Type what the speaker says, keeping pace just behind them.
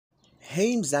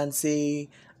Hey Mzansi,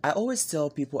 I always tell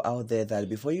people out there that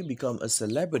before you become a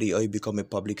celebrity or you become a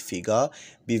public figure,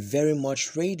 be very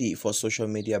much ready for social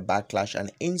media backlash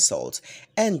and insults.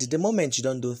 And the moment you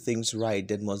don't do things right,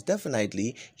 then most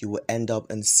definitely you will end up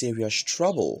in serious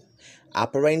trouble.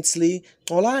 Apparently,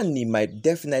 Xolani might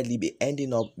definitely be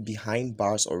ending up behind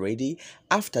bars already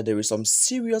after there is some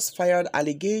serious fired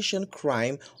allegation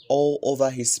crime all over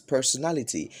his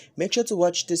personality. Make sure to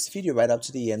watch this video right up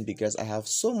to the end because I have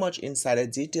so much insider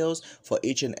details for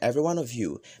each and every one of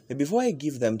you. But before I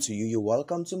give them to you, you're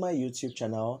welcome to my YouTube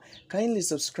channel. Kindly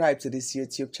subscribe to this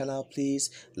YouTube channel, please.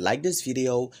 Like this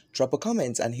video, drop a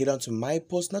comment and hit onto my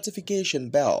post notification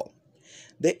bell.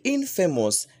 The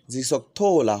infamous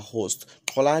Sizok'thola host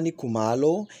Xolani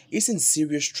Khumalo is in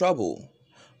serious trouble.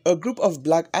 A group of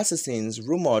black assassins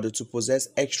rumored to possess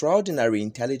extraordinary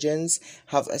intelligence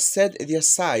have set their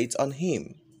sights on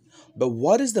him. But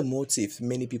what is the motive,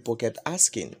 many people kept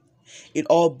asking? It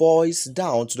all boils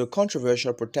down to the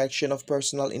controversial Protection of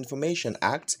Personal Information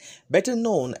Act, better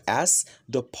known as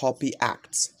the POPI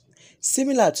Act.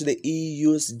 Similar to the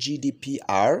EU's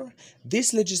GDPR,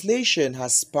 this legislation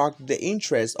has sparked the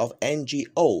interest of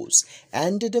NGOs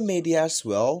and the media as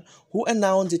well, who are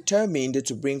now determined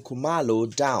to bring Khumalo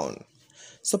down.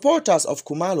 Supporters of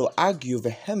Khumalo argue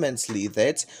vehemently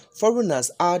that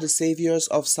foreigners are the saviors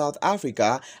of South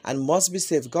Africa and must be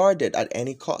safeguarded at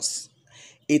any cost.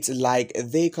 It's like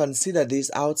they consider these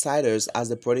outsiders as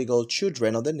the prodigal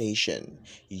children of the nation,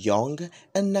 young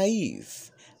and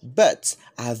naive. But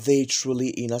are they truly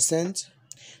innocent?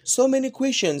 So many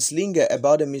questions linger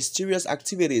about the mysterious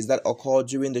activities that occur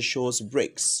during the show's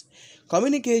breaks.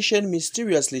 Communication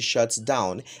mysteriously shuts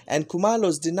down, and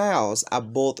Khumalo's denials are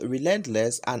both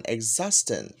relentless and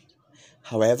exhausting.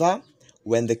 However,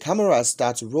 when the camera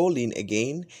starts rolling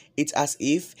again, it's as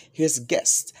if his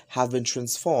guests have been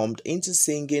transformed into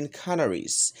singing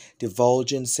canaries,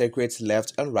 divulging secrets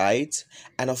left and right.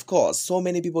 And of course, so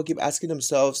many people keep asking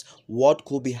themselves what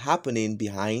could be happening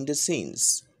behind the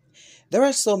scenes. There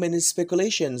are so many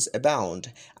speculations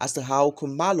abound as to how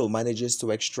Khumalo manages to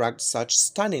extract such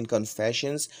stunning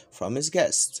confessions from his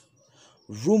guests.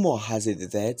 Rumor has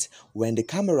it that when the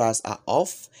cameras are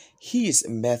off, his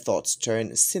methods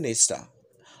turn sinister.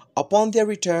 Upon their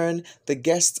return, the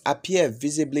guests appear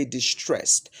visibly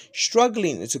distressed,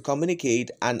 struggling to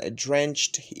communicate and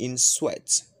drenched in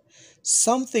sweat.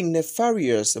 Something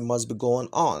nefarious must be going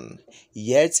on,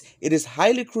 yet it is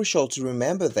highly crucial to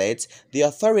remember that the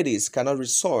authorities cannot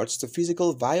resort to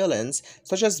physical violence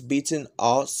such as beating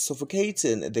or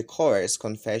suffocating the coerced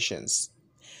confessions.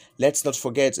 Let's not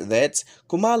forget that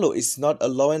Khumalo is not a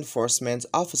law enforcement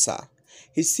officer.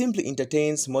 He simply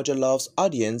entertains Mojolov's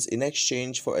audience in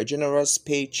exchange for a generous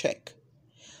paycheck.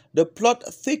 The plot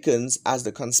thickens as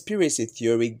the conspiracy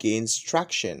theory gains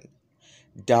traction.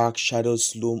 Dark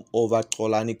shadows loom over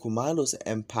Xolani Khumalo's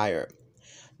empire.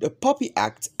 The POPI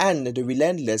Act and the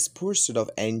relentless pursuit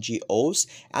of NGOs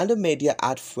and the media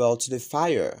add fuel to the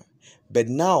fire. But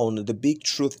now the big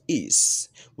truth is,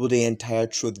 will the entire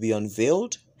truth be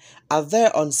unveiled? Are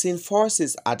there unseen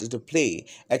forces at the play,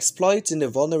 exploiting the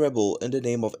vulnerable in the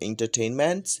name of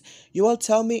entertainment? You all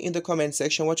tell me in the comment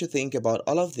section what you think about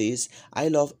all of this. I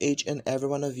love each and every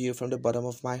one of you from the bottom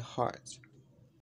of my heart.